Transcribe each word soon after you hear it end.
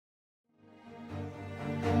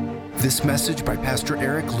This message by Pastor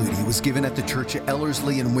Eric Ludy was given at the church at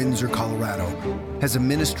Ellerslie in Windsor, Colorado. As a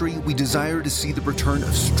ministry, we desire to see the return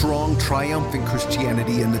of strong, triumphant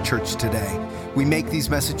Christianity in the church today. We make these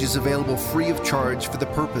messages available free of charge for the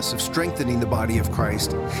purpose of strengthening the body of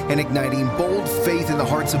Christ and igniting bold faith in the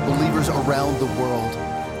hearts of believers around the world.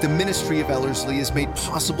 The ministry of Ellerslie is made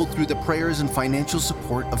possible through the prayers and financial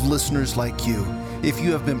support of listeners like you. If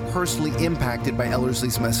you have been personally impacted by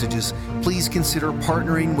Ellerslie's messages, please consider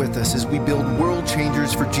partnering with us as we build world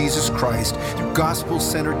changers for Jesus Christ through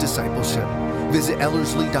gospel-centered discipleship. Visit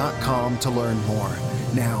Ellerslie.com to learn more.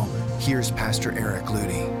 Now, here's Pastor Eric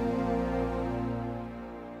Ludy.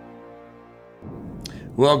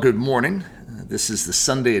 Well, good morning. This is the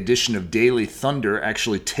Sunday edition of Daily Thunder,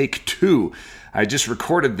 actually take 2. I just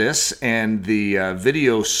recorded this and the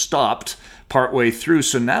video stopped partway through.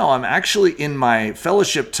 So now I'm actually in my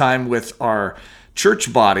fellowship time with our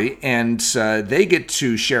church body, and they get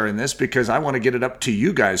to share in this because I want to get it up to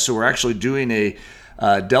you guys. So we're actually doing a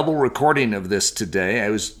double recording of this today. I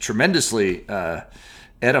was tremendously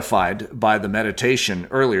edified by the meditation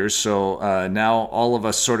earlier. So now all of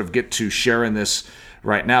us sort of get to share in this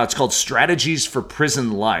right now. It's called Strategies for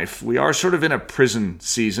Prison Life. We are sort of in a prison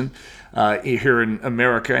season here in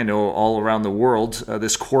America, I know all around the world,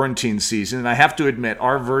 this quarantine season. And I have to admit,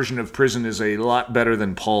 our version of prison is a lot better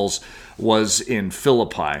than Paul's was in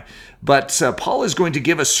Philippi. But Paul is going to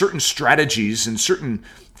give us certain strategies and certain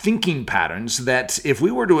thinking patterns that if we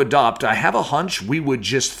were to adopt, I have a hunch we would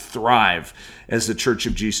just thrive as the Church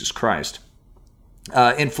of Jesus Christ.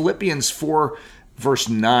 In Philippians 4, Verse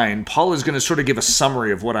 9, Paul is going to sort of give a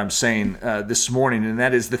summary of what I'm saying this morning, and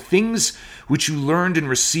that is the things which you learned and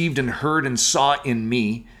received and heard and saw in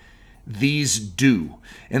me, these do,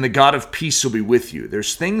 and the God of peace will be with you.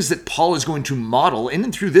 There's things that Paul is going to model in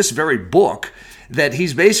and through this very book that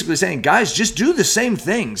he's basically saying, guys, just do the same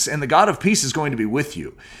things, and the God of peace is going to be with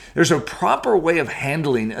you. There's a proper way of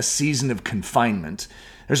handling a season of confinement.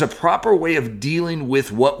 There's a proper way of dealing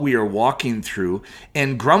with what we are walking through,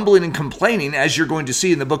 and grumbling and complaining, as you're going to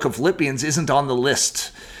see in the book of Philippians, isn't on the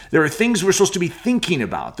list. There are things we're supposed to be thinking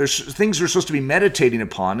about. There's things we're supposed to be meditating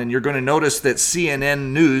upon, and you're going to notice that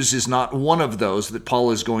CNN News is not one of those that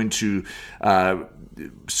Paul is going to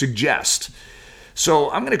suggest.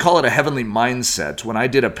 So I'm going to call it a heavenly mindset. When I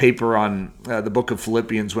did a paper on the book of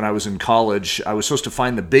Philippians when I was in college, I was supposed to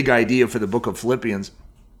find the big idea for the book of Philippians.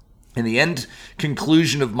 And the end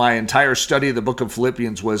conclusion of my entire study of the book of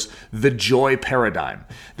Philippians was the joy paradigm,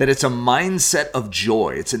 that it's a mindset of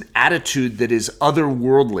joy. It's an attitude that is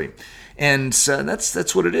otherworldly. And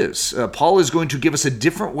that's what it is. Paul is going to give us a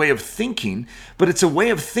different way of thinking, but it's a way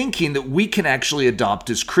of thinking that we can actually adopt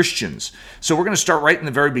as Christians. So we're going to start right in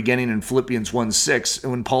the very beginning in Philippians 1:6,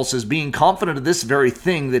 when Paul says, being confident of this very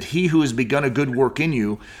thing, that he who has begun a good work in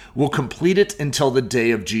you will complete it until the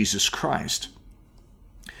day of Jesus Christ.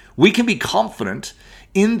 We can be confident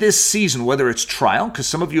in this season, whether it's trial, because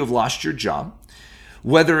some of you have lost your job,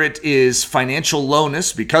 whether it is financial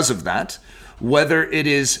lowness because of that, whether it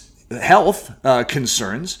is health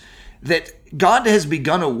concerns, that God has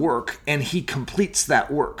begun a work and he completes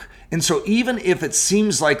that work. And so even if it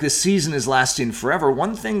seems like this season is lasting forever,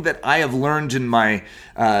 one thing that I have learned in my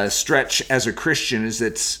stretch as a Christian is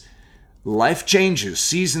that life changes,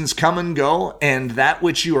 seasons come and go, and that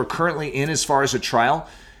which you are currently in as far as a trial,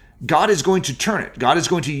 God is going to turn it. God is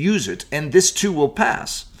going to use it, and this too will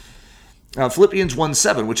pass. Philippians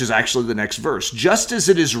 1:7, which is actually the next verse. Just as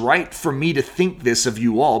it is right for me to think this of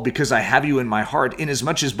you all, because I have you in my heart,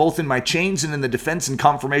 inasmuch as both in my chains and in the defense and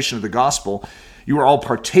confirmation of the gospel, you are all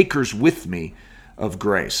partakers with me of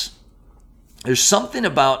grace. There's something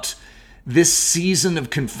about this season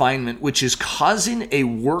of confinement which is causing a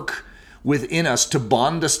work within us to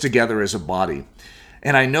bond us together as a body.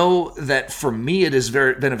 And I know that for me, it has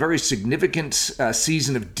been a very significant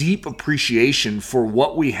season of deep appreciation for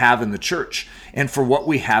what we have in the church and for what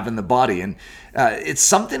we have in the body. And it's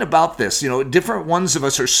something about this, different ones of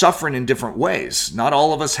us are suffering in different ways. Not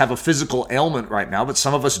all of us have a physical ailment right now, but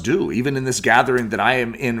some of us do. Even in this gathering that I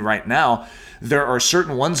am in right now, there are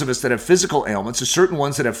certain ones of us that have physical ailments, there's certain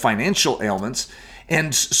ones that have financial ailments.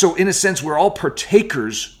 And so in a sense, we're all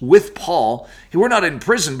partakers with Paul. We're not in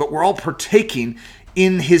prison, but we're all partaking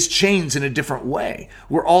in his chains in a different way.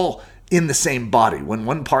 We're all in the same body. When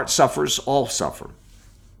one part suffers, all suffer.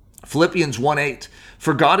 Philippians 1:8,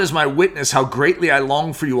 for God is my witness how greatly I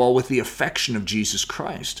long for you all with the affection of Jesus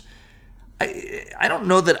Christ. I don't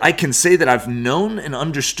know that I can say that I've known and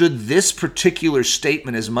understood this particular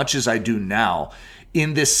statement as much as I do now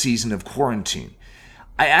in this season of quarantine.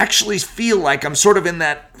 I actually feel like I'm sort of in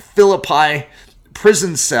that Philippi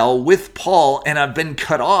prison cell with Paul, and I've been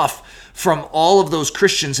cut off from all of those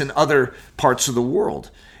Christians in other parts of the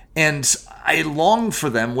world. And I long for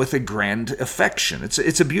them with a grand affection.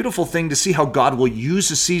 It's a beautiful thing to see how God will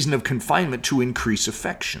use a season of confinement to increase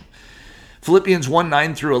affection. Philippians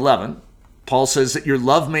 1:9 through 11, Paul says that your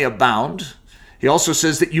love may abound. He also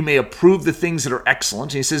says that you may approve the things that are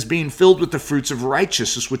excellent. And he says, being filled with the fruits of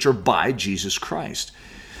righteousness, which are by Jesus Christ.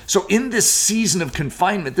 So in this season of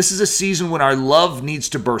confinement, this is a season when our love needs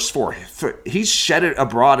to burst forth. He's shed it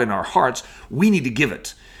abroad in our hearts. We need to give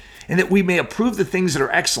it. And that we may approve the things that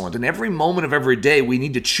are excellent. In every moment of every day, we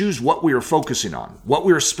need to choose what we are focusing on, what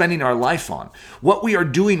we are spending our life on, what we are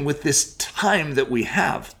doing with this time that we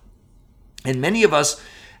have. And many of us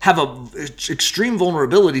have an extreme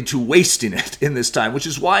vulnerability to wasting it in this time, which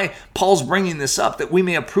is why Paul's bringing this up, that we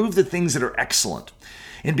may approve the things that are excellent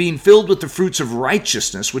and being filled with the fruits of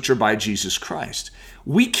righteousness, which are by Jesus Christ.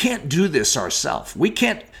 We can't do this ourselves. We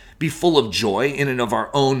can't be full of joy in and of our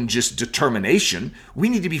own just determination. We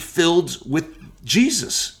need to be filled with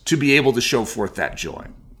Jesus to be able to show forth that joy.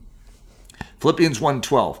 Philippians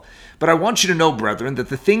 1:12. But I want you to know, brethren, that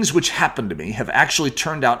the things which happened to me have actually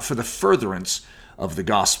turned out for the furtherance of the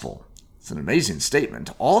gospel. It's an amazing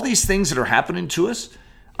statement. All these things that are happening to us,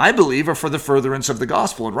 I believe, are for the furtherance of the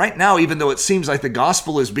gospel. And right now, even though it seems like the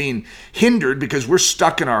gospel is being hindered because we're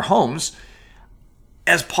stuck in our homes,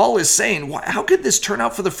 as Paul is saying, how could this turn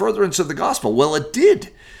out for the furtherance of the gospel? Well, it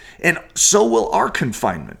did. And so will our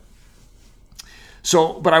confinement.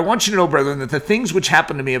 But I want you to know, brethren, that the things which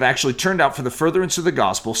happened to me have actually turned out for the furtherance of the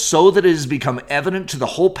gospel, so that it has become evident to the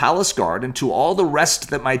whole palace guard and to all the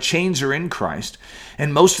rest that my chains are in Christ.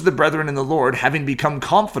 And most of the brethren in the Lord, having become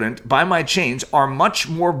confident by my chains, are much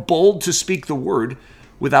more bold to speak the word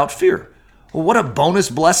without fear. Well, what a bonus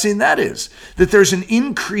blessing that is, that there's an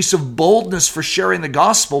increase of boldness for sharing the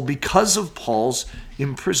gospel because of Paul's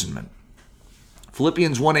imprisonment.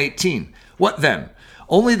 Philippians 1:18. What then?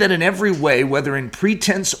 Only that in every way, whether in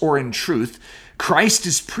pretense or in truth, Christ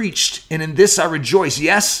is preached, and in this I rejoice,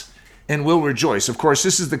 yes, and will rejoice. Of course,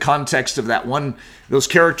 this is the context of those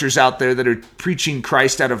characters out there that are preaching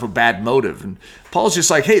Christ out of a bad motive. And Paul's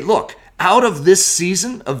just like, hey, look, out of this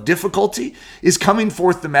season of difficulty is coming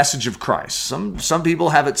forth the message of Christ. Some people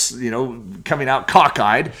have it, coming out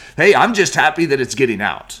cockeyed. Hey, I'm just happy that it's getting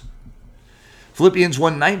out. Philippians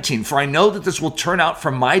 1:19, for I know that this will turn out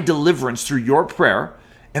for my deliverance through your prayer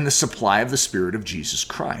and the supply of the Spirit of Jesus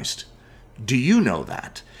Christ. Do you know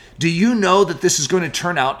that? Do you know that this is going to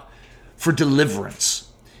turn out for deliverance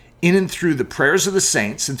in and through the prayers of the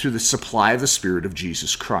saints and through the supply of the Spirit of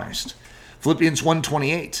Jesus Christ? Philippians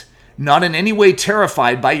 1:28, not in any way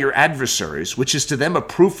terrified by your adversaries, which is to them a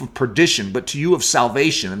proof of perdition, but to you of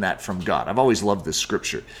salvation, and that from God. I've always loved this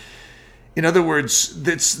scripture. In other words,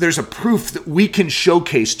 there's a proof that we can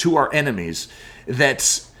showcase to our enemies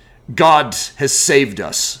that God has saved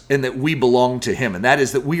us and that we belong to him. And that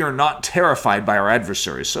is that we are not terrified by our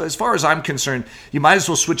adversaries. So as far as I'm concerned, you might as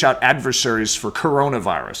well switch out adversaries for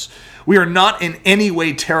coronavirus. We are not in any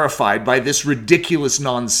way terrified by this ridiculous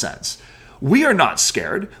nonsense. We are not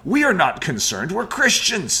scared. We are not concerned. We're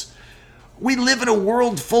Christians. We live in a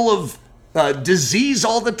world full of disease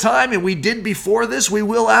all the time, and we did before this, we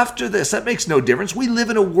will after this. That makes no difference. We live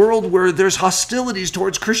in a world where there's hostilities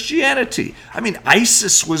towards Christianity. I mean,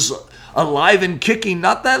 ISIS was alive and kicking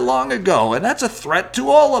not that long ago, and that's a threat to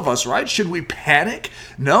all of us, right? Should we panic?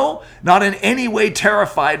 No, not in any way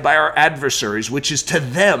terrified by our adversaries, which is to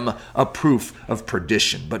them a proof of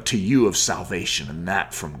perdition, but to you of salvation, and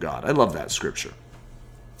that from God. I love that scripture.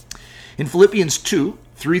 In Philippians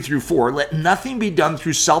 2:3-4, let nothing be done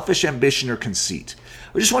through selfish ambition or conceit.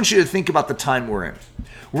 I just want you to think about the time we're in.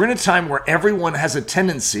 We're in a time where everyone has a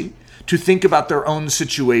tendency to think about their own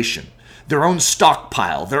situation, their own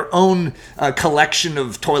stockpile, their own collection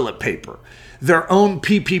of toilet paper, their own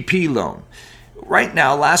PPP loan. Right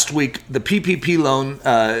now, last week, the PPP loan,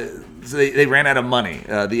 they ran out of money.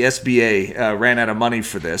 The SBA ran out of money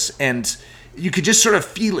for this, and you could just sort of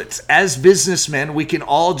feel it. As businessmen, we can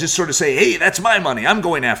all just sort of say, hey, that's my money. I'm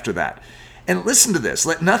going after that. And listen to this.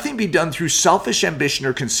 Let nothing be done through selfish ambition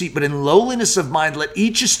or conceit, but in lowliness of mind, let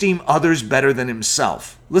each esteem others better than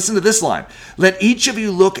himself. Listen to this line. Let each of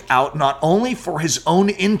you look out not only for his own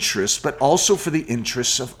interests, but also for the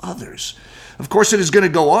interests of others. Of course, it is going to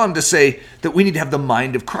go on to say that we need to have the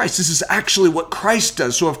mind of Christ. This is actually what Christ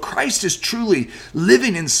does. So if Christ is truly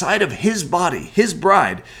living inside of his body, his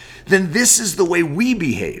bride, then this is the way we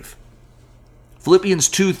behave. Philippians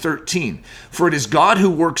 2:13, for it is God who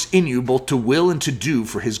works in you both to will and to do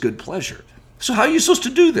for his good pleasure. So how are you supposed to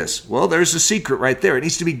do this? Well, there's the secret right there. It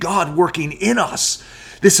needs to be God working in us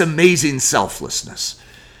this amazing selflessness.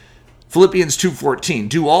 Philippians 2:14,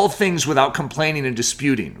 do all things without complaining and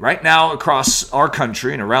disputing. Right now, across our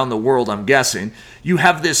country and around the world, I'm guessing, you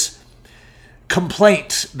have this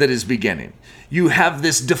complaint that is beginning. You have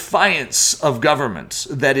this defiance of government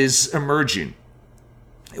that is emerging.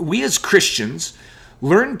 We as Christians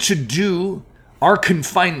learn to do our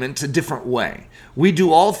confinement a different way. We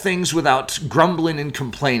do all things without grumbling and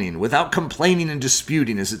complaining, without complaining and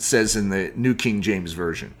disputing, as it says in the New King James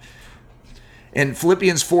Version. In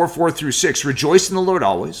Philippians 4:4-6, rejoice in the Lord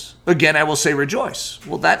always. Again, I will say rejoice.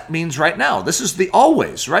 Well, that means right now. This is the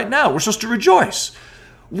always, right now. We're supposed to rejoice.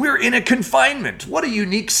 We're in a confinement. What a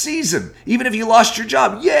unique season. Even if you lost your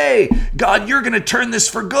job, yay! God, you're going to turn this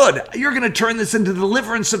for good. You're going to turn this into the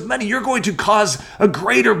deliverance of many. You're going to cause a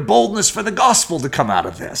greater boldness for the gospel to come out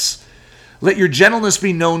of this. Let your gentleness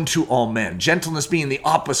be known to all men. Gentleness being the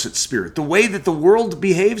opposite spirit. The way that the world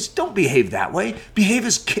behaves, don't behave that way. Behave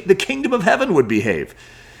as the kingdom of heaven would behave.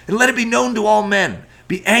 And let it be known to all men.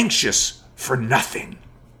 Be anxious for nothing.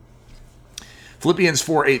 Philippians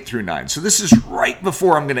 4:8-9. So this is right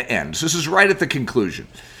before I'm going to end. So this is right at the conclusion.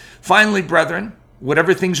 Finally, brethren,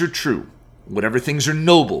 whatever things are true, whatever things are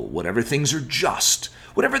noble, whatever things are just,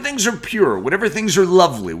 whatever things are pure, whatever things are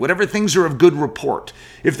lovely, whatever things are of good report,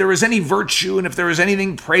 if there is any virtue and if there is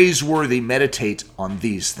anything praiseworthy, meditate on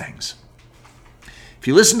these things. If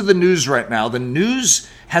you listen to the news right now, the news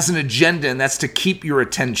has an agenda, and that's to keep your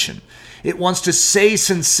attention. It wants to say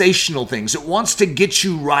sensational things. It wants to get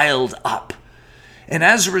you riled up. And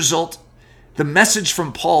as a result, the message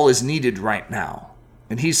from Paul is needed right now.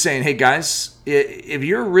 And he's saying, hey guys, if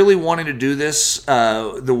you're really wanting to do this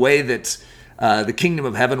the way that the kingdom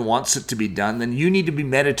of heaven wants it to be done, then you need to be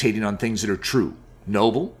meditating on things that are true,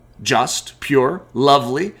 noble, just, pure,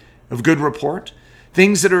 lovely, of good report,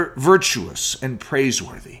 things that are virtuous and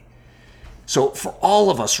praiseworthy. So for all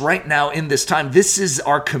of us right now in this time, this is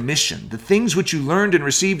our commission. The things which you learned and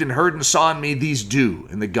received and heard and saw in me, these do,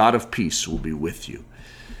 and the God of peace will be with you.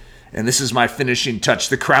 And this is my finishing touch,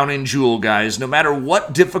 the crowning jewel, guys. No matter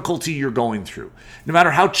what difficulty you're going through, no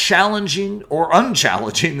matter how challenging or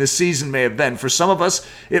unchallenging this season may have been, for some of us,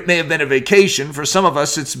 it may have been a vacation. For some of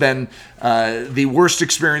us, it's been the worst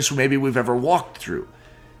experience maybe we've ever walked through.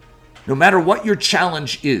 No matter what your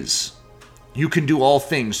challenge is, you can do all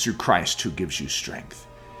things through Christ who gives you strength.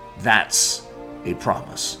 That's a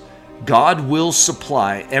promise. God will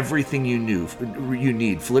supply everything you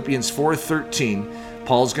need. Philippians 4:13,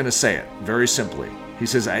 Paul's going to say it very simply. He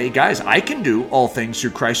says, hey guys, I can do all things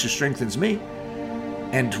through Christ who strengthens me.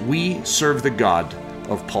 And we serve the God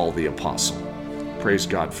of Paul the Apostle. Praise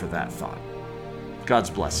God for that thought. God's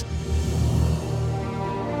blessing.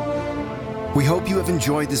 We hope you have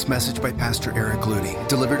enjoyed this message by Pastor Eric Ludy,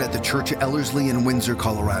 delivered at the Church of Ellerslie in Windsor,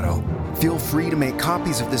 Colorado. Feel free to make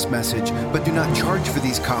copies of this message, but do not charge for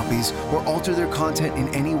these copies or alter their content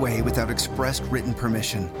in any way without expressed written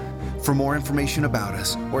permission. For more information about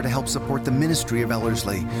us or to help support the ministry of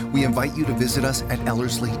Ellerslie, we invite you to visit us at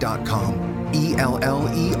ellerslie.com,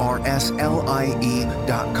 ELLERSLIE.com.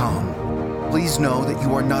 Please know that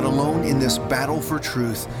you are not alone in this battle for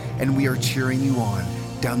truth, and we are cheering you on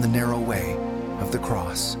down the narrow way of the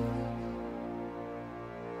cross.